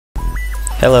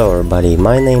Hello everybody,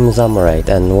 my name is Amorite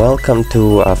and welcome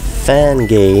to a fan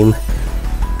game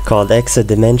called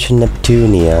Exadimension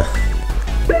Neptunia.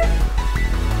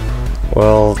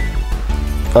 Well,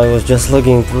 I was just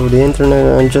looking through the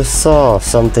internet and just saw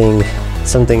something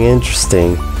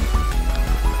interesting.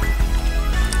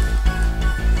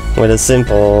 With a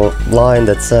simple line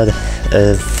that said,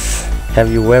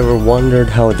 have you ever wondered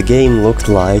how the game looked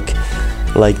like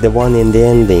the one in the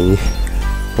ending?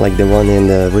 Like the one in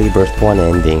the Rebirth 1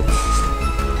 ending.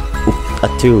 A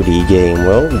 2D game.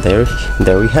 Well,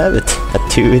 there we have it. A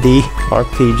 2D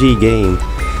RPG game.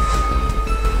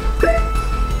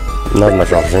 Not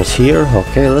much options here.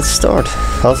 Okay, let's start.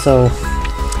 Also,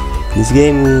 this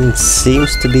game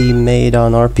seems to be made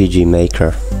on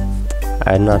rpgmaker.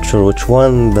 I'm not sure which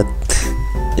one, but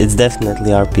it's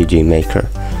definitely rpgmaker.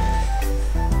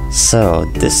 So,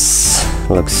 this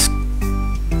looks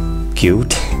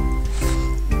cute.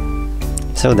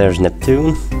 So there's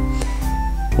Neptune,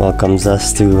 welcomes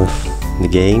us to the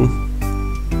game.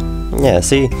 Yeah,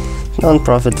 see,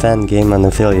 non-profit fan game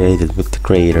unaffiliated with the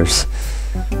creators.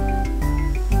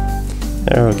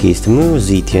 Arrow keys to move,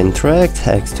 Z to interact,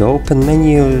 X to open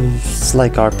menu. It's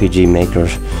like rpgmaker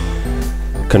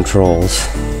controls.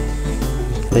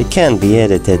 They can be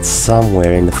edited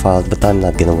somewhere in the files, but I'm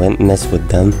not gonna mess with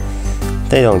them.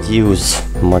 They don't use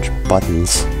much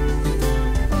buttons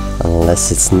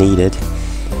unless it's needed.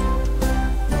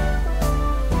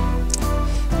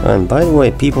 And by the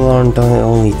way, people aren't the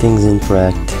only things to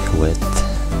interact with.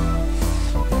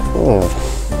 Oh,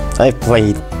 I've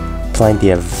played plenty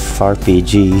of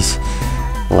RPGs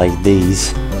like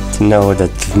these to know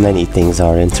that many things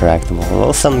are interactable.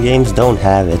 Well, some games don't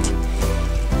have it.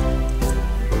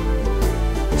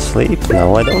 Sleep?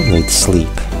 No, I don't need sleep.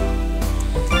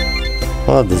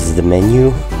 Well, this is the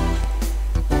menu.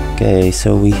 Okay,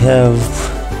 so we have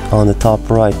on the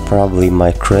top right probably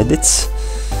my credits.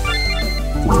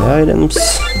 The items,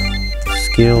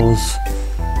 skills,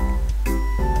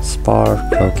 spark,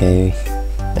 okay,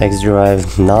 X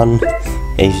drive none,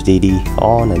 HDD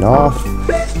on and off.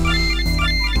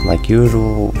 Like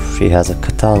usual, she has a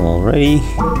katana already.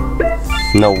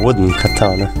 No wooden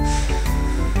katana.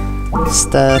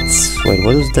 Stats, wait,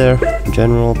 what is there?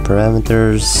 General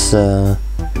parameters,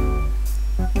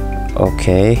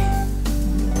 okay.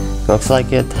 Looks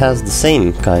like it has the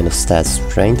same kind of stats: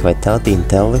 strength, vitality,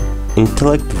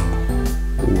 intellect,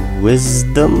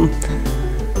 wisdom,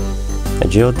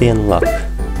 agility, and luck.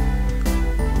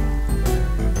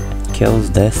 Kills,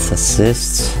 deaths,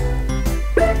 assists.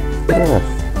 Oh,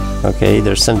 okay,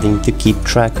 there's something to keep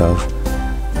track of.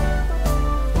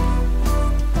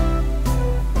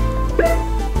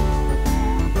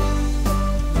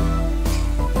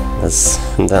 That's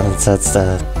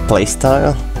the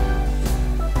playstyle.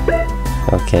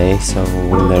 Okay, so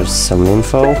there's some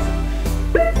info.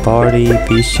 Party,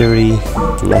 bestiary,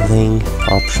 nothing,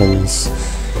 options,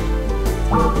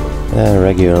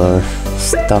 regular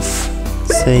stuff,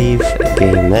 save,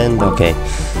 game end, okay.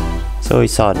 So we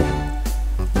saw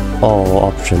all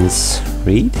options,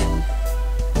 read.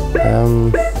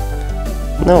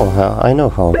 No, I know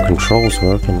how controls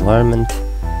work, environment.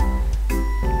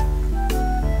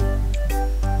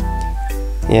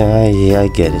 Yeah, I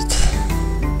get it.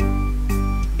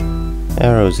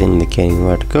 Arrows indicating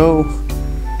where to go.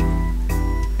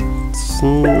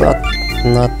 Not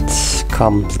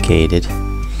complicated.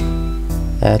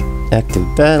 Active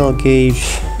battle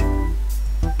gauge.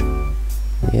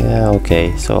 Yeah,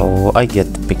 okay, so I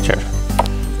get the picture.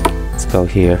 Let's go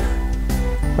here.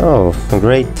 Oh, a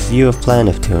great view of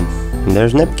planet Neptune. And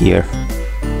there's Nepgear.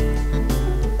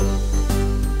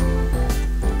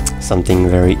 Something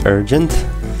very urgent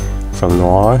from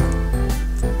Noir.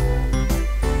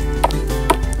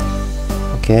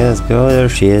 Okay, let's go. There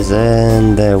she is.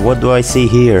 And what do I see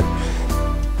here?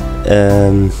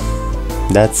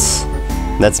 That's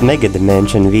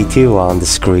Megadimension V2 on the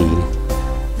screen.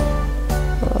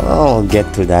 I'll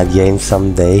get to that game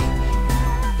someday.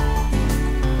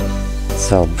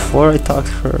 So before I talk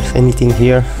for anything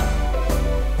here,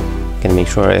 gonna make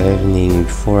sure everything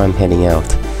before I'm heading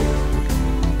out.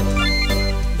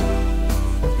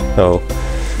 Oh,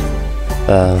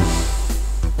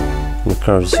 the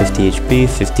curve is 50 HP,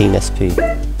 15 SP,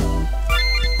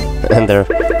 and they're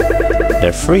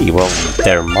free. Well,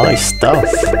 they're my stuff.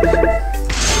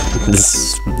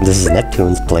 This is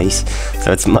Neptune's place,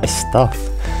 so it's my stuff.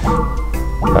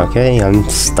 Okay, I'm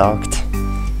stocked.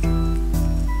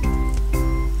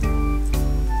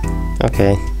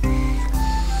 Okay,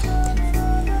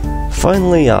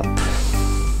 finally up.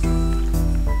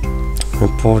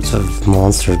 Reports of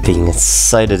monsters being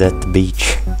sighted at the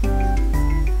beach.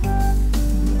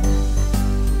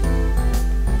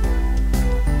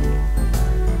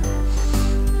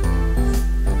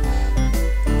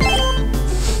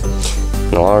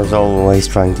 Star's always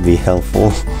trying to be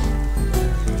helpful.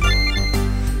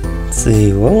 Let's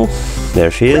see, well, there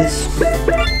she is.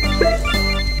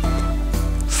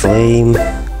 Flame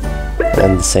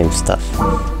and the same stuff.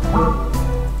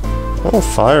 Well,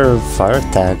 fire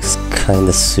attacks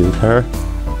kinda suit her.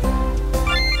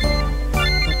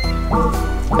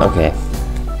 Okay,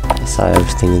 I saw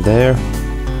everything there.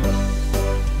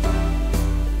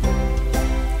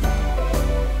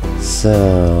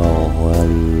 So,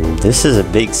 this is a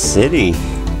big city.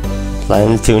 Planet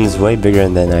Neptune is way bigger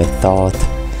than I thought.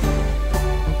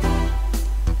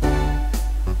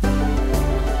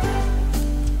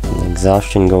 The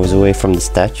exhaustion goes away from the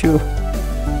statue.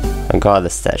 I got the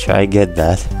statue, I get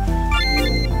that.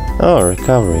 Oh,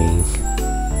 recovering.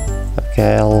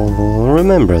 Okay, I'll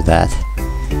remember that.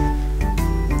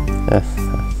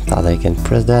 Thought I can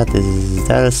press that. Is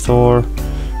that a store?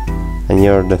 And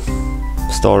you're the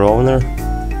store owner?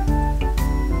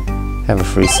 Have a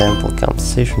free sample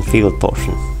compensation field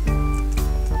potion.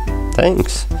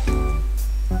 Thanks.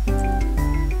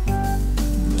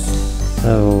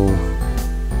 So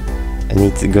I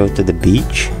need to go to the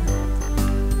beach.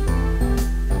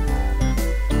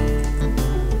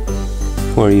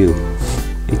 Who are you?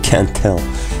 You can't tell.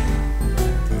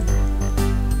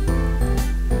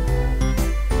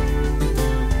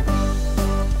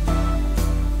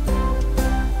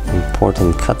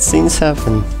 Important cutscenes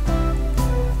happen.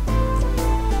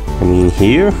 I mean,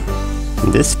 here?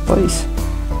 In this place?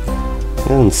 I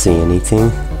don't see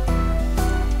anything.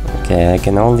 Okay, I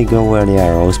can only go where the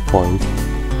arrows point.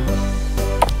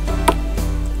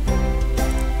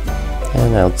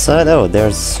 And outside, oh,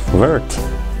 there's Vert.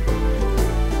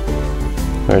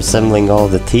 We're assembling all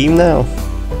the team now.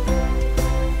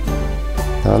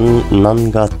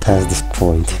 None got past this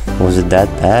point. Was it that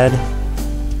bad?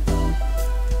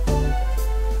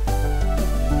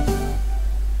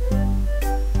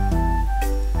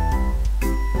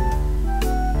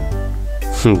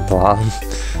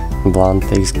 Blonde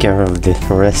takes care of the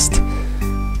rest.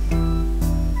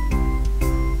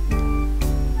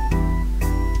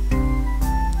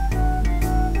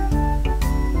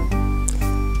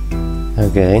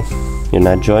 Okay, you're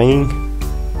not joining?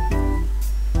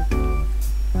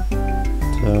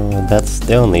 So that's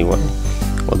the only one.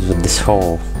 What's with this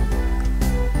hole?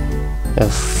 It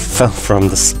fell from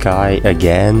the sky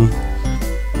again.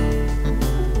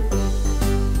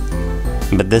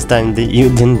 But this time you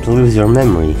didn't lose your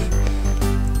memory.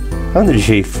 How did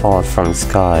she fall from the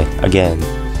sky again?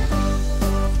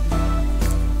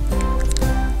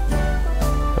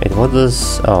 Wait, what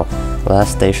was... oh,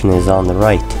 last station is on the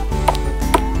right.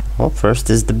 Well, first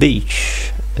is the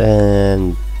beach.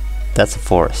 And that's a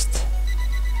forest.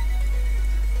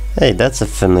 Hey, that's a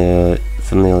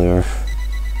familiar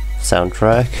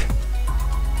soundtrack.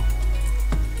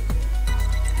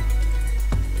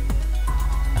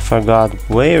 Forgot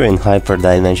where in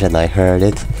Hyperdimension I heard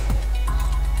it,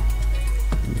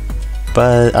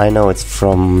 but I know it's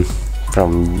from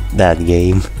that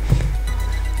game.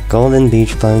 Golden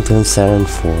Beach, Plankton, Saturn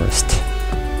Forest.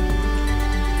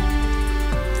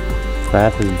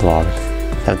 Rapid block.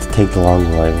 Have to take the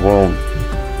long way. Well,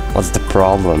 what's the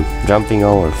problem? Jumping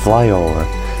over, fly over.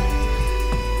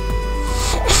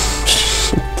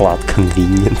 Plot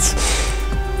convenience.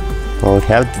 Well, we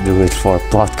have to do it for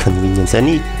plot convenience.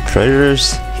 Any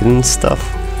treasures, hidden stuff?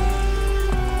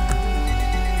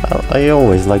 I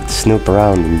always like to snoop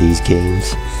around in these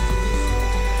games.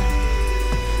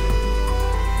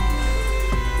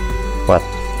 What?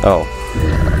 Oh.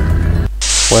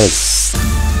 What is...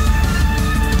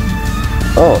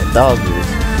 oh, Dogwood.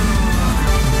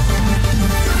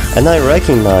 And I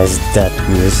recognize that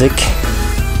music.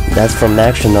 That's from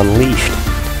Action Unleashed.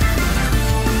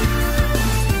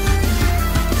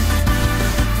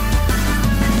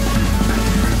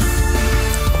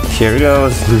 Here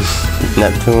goes.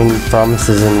 Neptune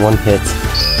promises in one hit.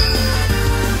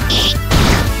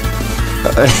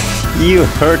 You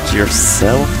hurt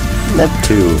yourself,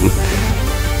 Neptune.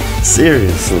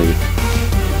 Seriously.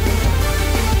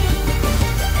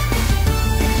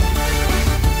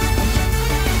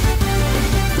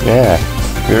 Yeah,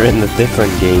 you're in a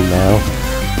different game now.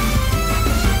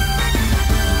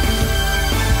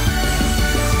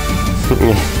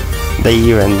 They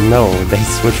even know, they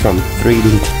switch from 3D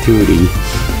to 2D.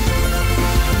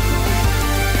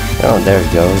 Oh, there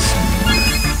it goes.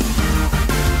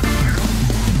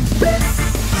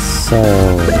 So,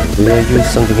 do I use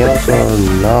something else or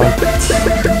not?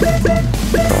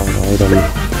 Oh, item.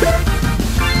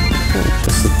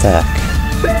 Just attack.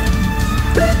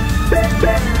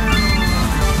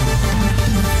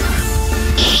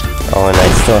 Oh, and I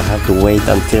still have to wait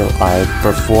until I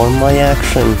perform my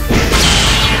action.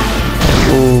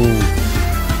 Ooh.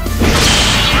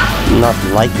 Not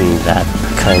liking that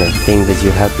kind of thing that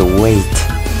you have to wait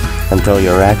until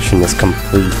your action is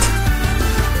complete.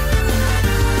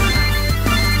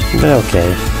 But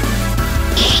okay.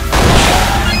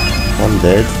 I'm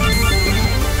dead.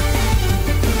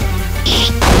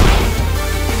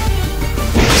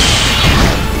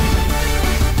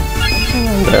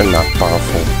 They're not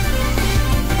powerful.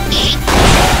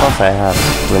 Plus I have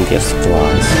plenty of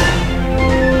supplies.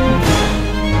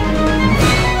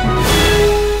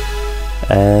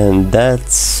 And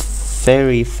that's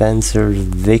Fairy Fencer's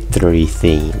victory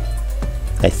theme,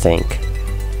 I think.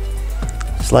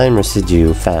 Slime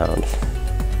residue found.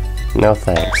 No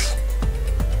thanks.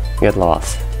 Get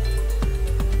lost.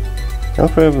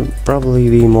 There'll probably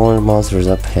be more monsters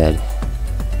up ahead.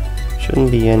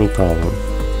 Shouldn't be any problem.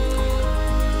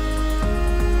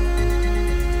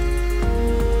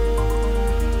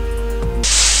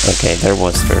 Okay, there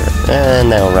was her. And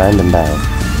now random battle.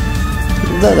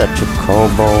 Is that a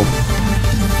chocobo?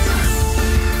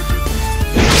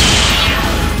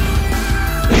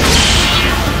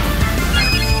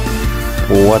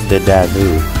 What did that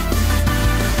do?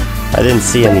 I didn't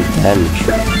see any damage.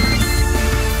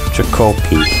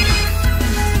 Chocopi.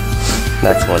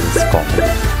 That's what it's called.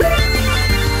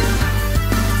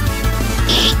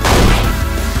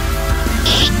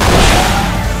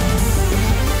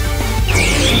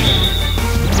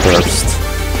 Burst.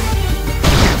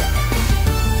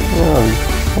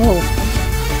 Well,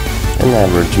 an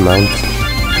average amount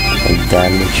of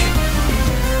damage.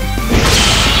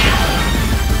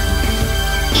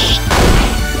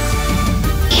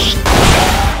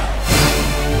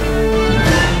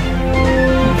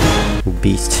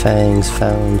 Beast fangs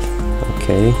found.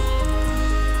 Okay.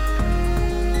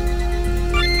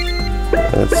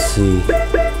 Let's see.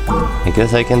 I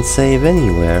guess I can save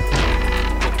anywhere.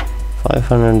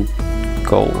 500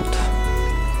 gold.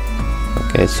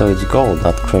 Okay, so it's gold,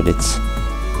 not credits.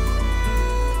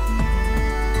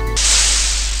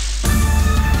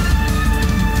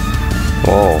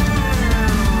 Whoa.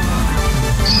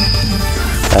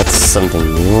 That's something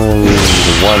new, and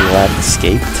the one rat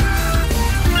escaped.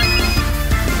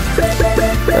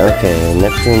 Okay,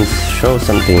 Neptune shows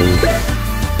something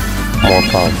more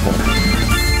powerful.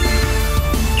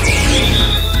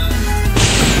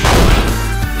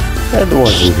 That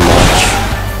wasn't much.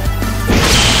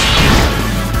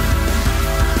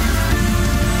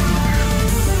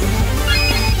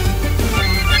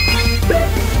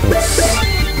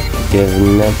 Let's give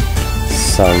Nep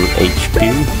some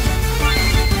HP.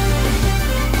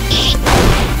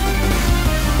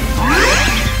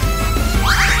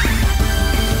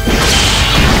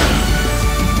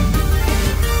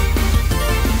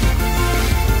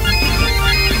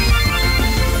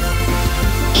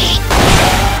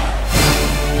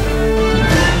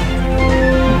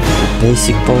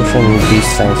 Basic potion,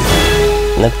 beast fangs.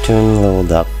 Neptune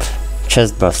leveled up.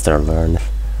 Chestbuster learned.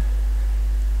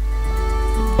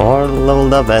 Or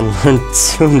leveled up and learned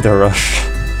Sunder Rush.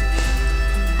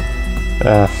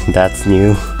 That's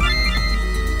new.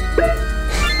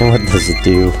 What does it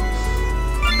do?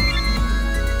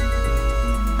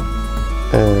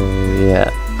 Yeah.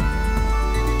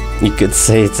 You could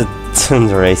say it's a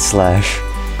Tsundere slash.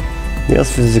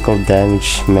 Deals physical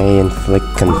damage, may inflict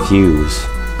confuse.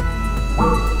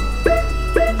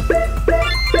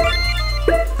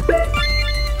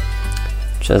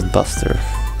 Chestbuster.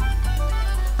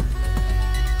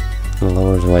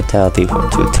 Lowers vitality for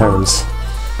 2 turns.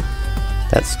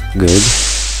 That's good.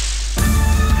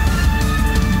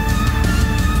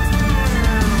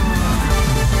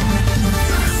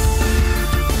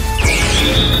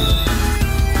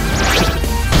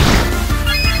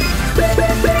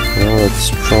 Well, let's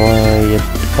try it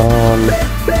on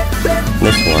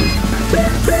this one.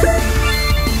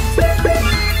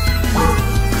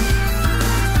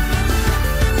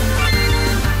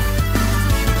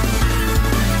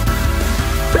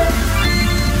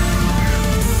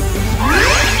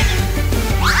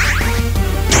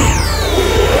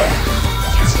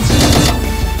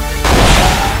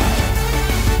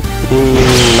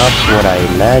 Not what I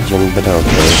imagined, but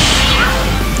okay.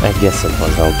 I guess it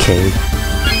was okay.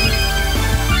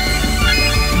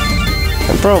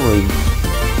 I probably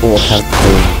will have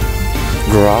to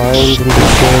grind in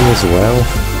this game as well.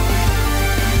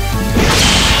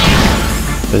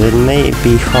 But it may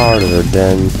be harder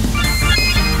than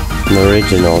the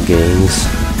original games.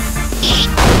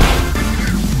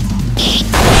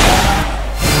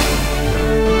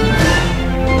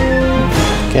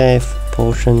 Okay,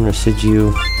 potion,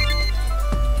 residue.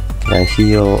 Can I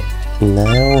heal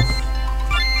now,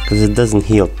 because it doesn't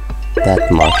heal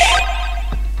that much.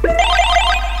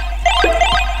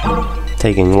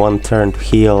 Taking one turn to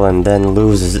heal and then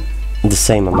loses the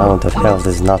same amount of health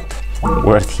is not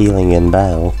worth healing in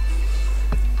battle.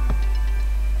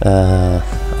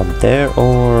 Up there,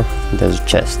 or there's a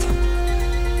chest.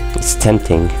 It's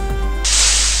tempting.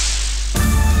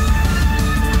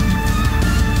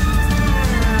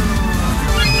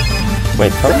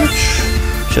 Wait, how much?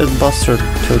 Chest Buster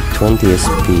took 20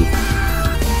 SP.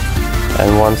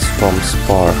 And once from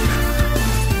Spark.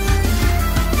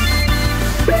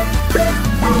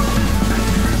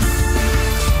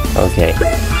 Okay,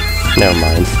 never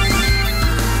mind.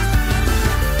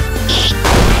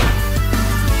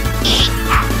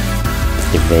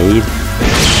 Evade.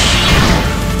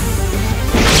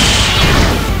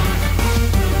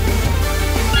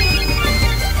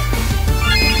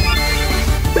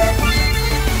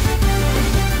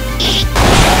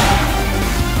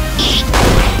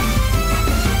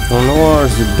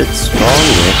 Noir's a bit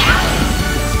stronger.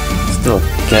 Still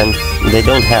they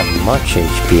don't have much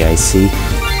HP, I see.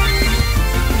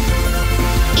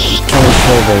 Can't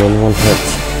kill them in one hit.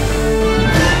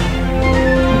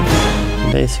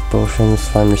 Basic potion,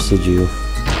 slime residue.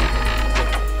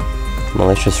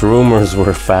 Malicious rumors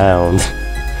were found.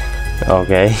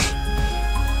 Okay.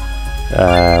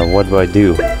 What do I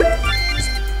do?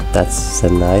 That's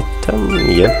an item?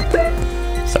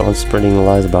 Yep. Someone spreading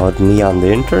lies about me on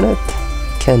the internet?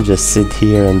 Can't just sit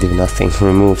here and do nothing.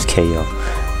 Removes KO.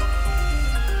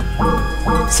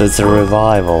 So it's a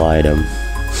revival item.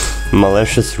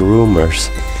 Malicious rumors.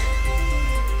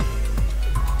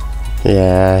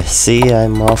 Yeah, see,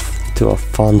 I'm off to a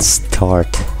fun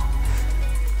start.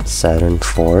 Saturn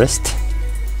Forest.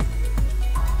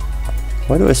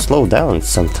 Why do I slow down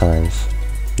sometimes?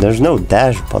 There's no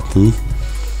dash button.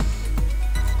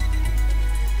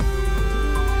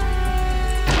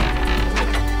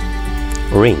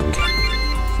 Ring.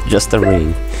 Just a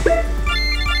ring.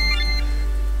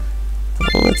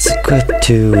 Let's go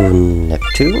to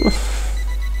Neptune.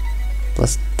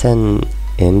 Plus 10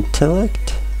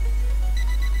 intellect.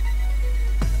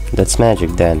 That's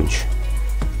magic damage.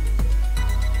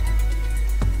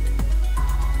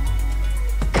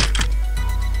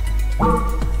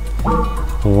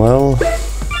 Well,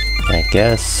 I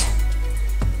guess.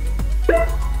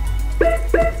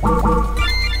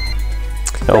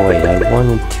 Oh wait, I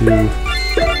wanted to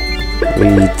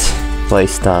read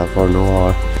playstyle for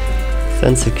Noir.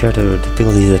 Defensive character with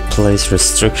ability that place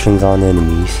restrictions on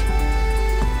enemies.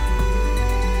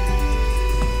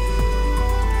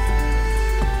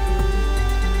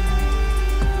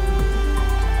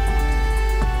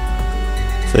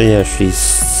 So yeah, she's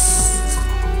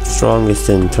strongest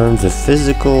in terms of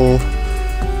physical,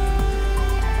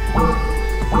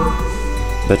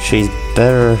 but she's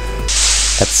better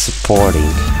at supporting.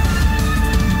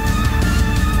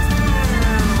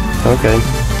 Okay,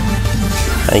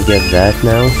 I get that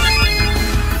now.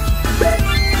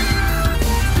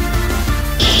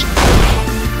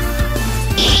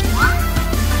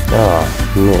 Oh,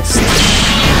 missed.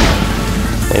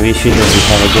 Maybe she doesn't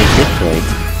have a good hit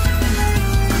rate.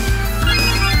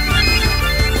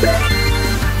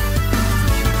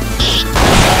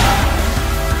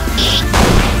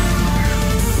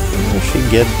 She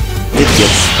did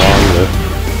get stronger.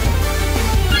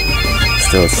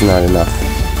 Still, it's not enough.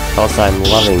 Also, I'm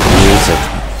loving the music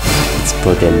it's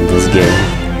put in this game.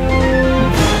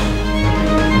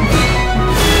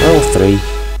 Level 3.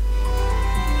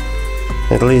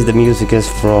 At least the music is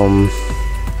from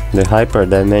the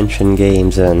Hyperdimension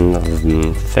games and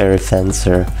Fairy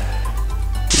Fencer.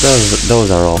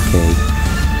 Those are okay.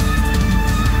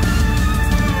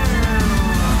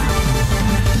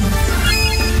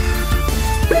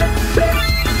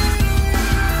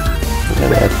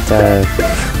 Attack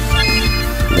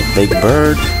the big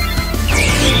bird.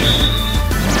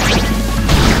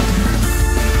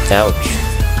 Ouch.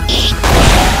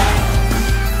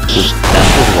 That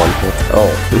was one hit.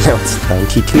 Oh, now it's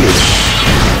 92.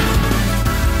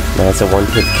 Now it's a one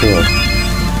hit kill.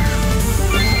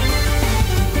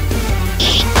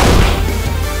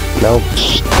 Nope.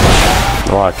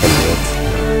 Oh, I can do it.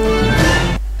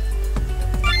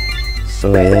 So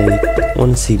I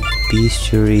want to see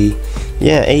bestiary.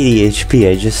 Yeah, 80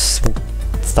 HP, I just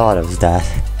thought of that.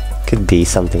 Could be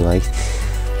something like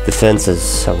defense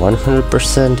is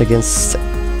 100% against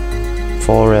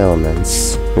 4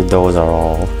 elements. Those are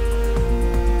all.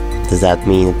 Does that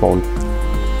mean it won't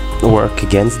work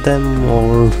against them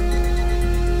or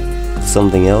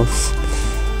something else?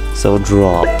 So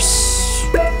drops.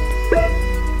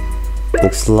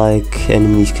 Looks like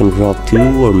enemies can drop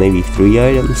 2 or maybe 3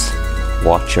 items.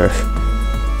 watcher.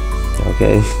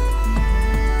 Okay?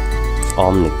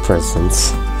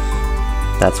 Omnipresence.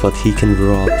 That's what he can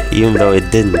drop, even though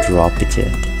it didn't drop it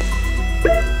yet.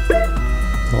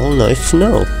 Oh, nice to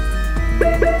know.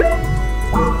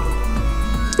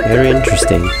 Very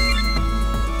interesting.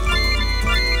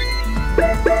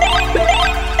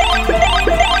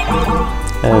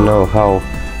 I don't know how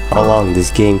long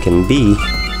this game can be,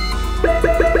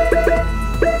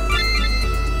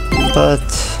 but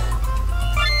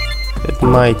it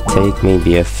might take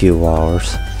maybe a few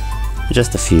hours.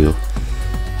 Just a few.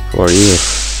 Or you.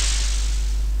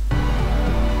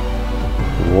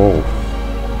 Whoa.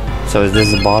 So is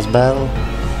this a boss battle?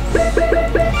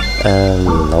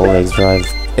 No X drive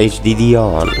HDD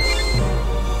on.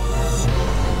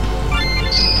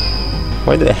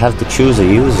 Why do I have to choose a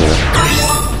user?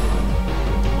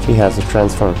 She has to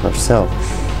transform herself.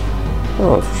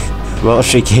 Oh, well,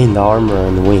 she gained armor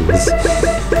and wings.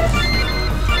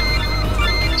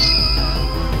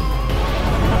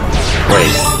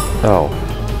 Wait. Oh.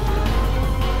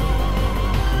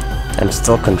 I'm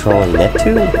still controlling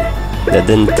Neptune? That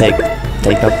didn't take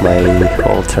up my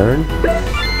whole turn?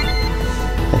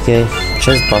 Okay,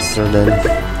 chest buster then.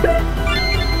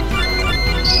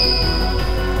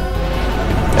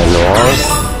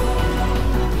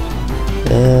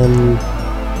 And and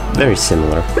very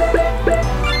similar.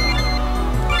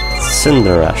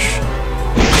 Cinder Rush.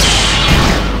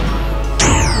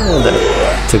 Oh, that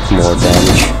took more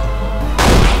damage.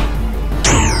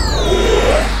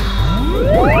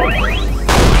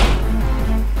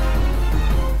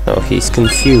 Oh, he's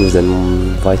confused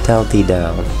and vitality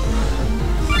down.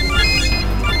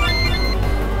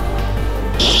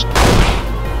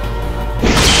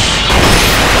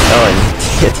 Oh, and he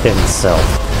hit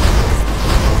himself.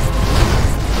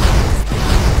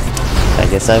 I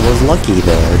guess I was lucky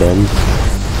there then.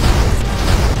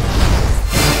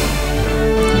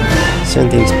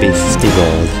 17 speed, 50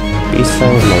 gold. Beast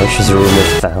found, malicious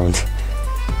rumors found.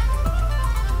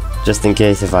 Just in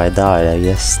case if I died, I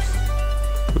guess.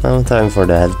 No time for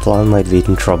that, Plan might be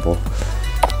in trouble.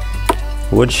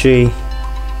 Would she?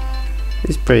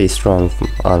 She's pretty strong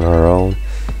on her own.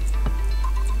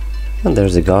 And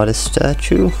there's a goddess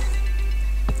statue.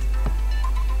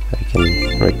 I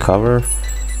can recover.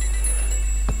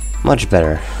 Much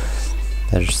better.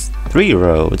 There's 3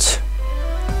 roads.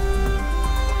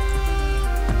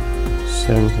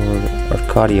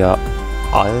 Arcadia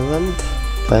Island,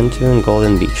 Plantu and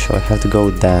Golden Beach, so I have to go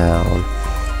down.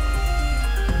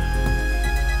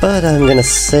 But I'm gonna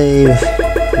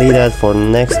leave that for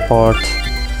next part.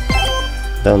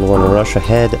 Don't wanna rush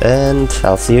ahead, and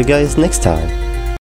I'll see you guys next time.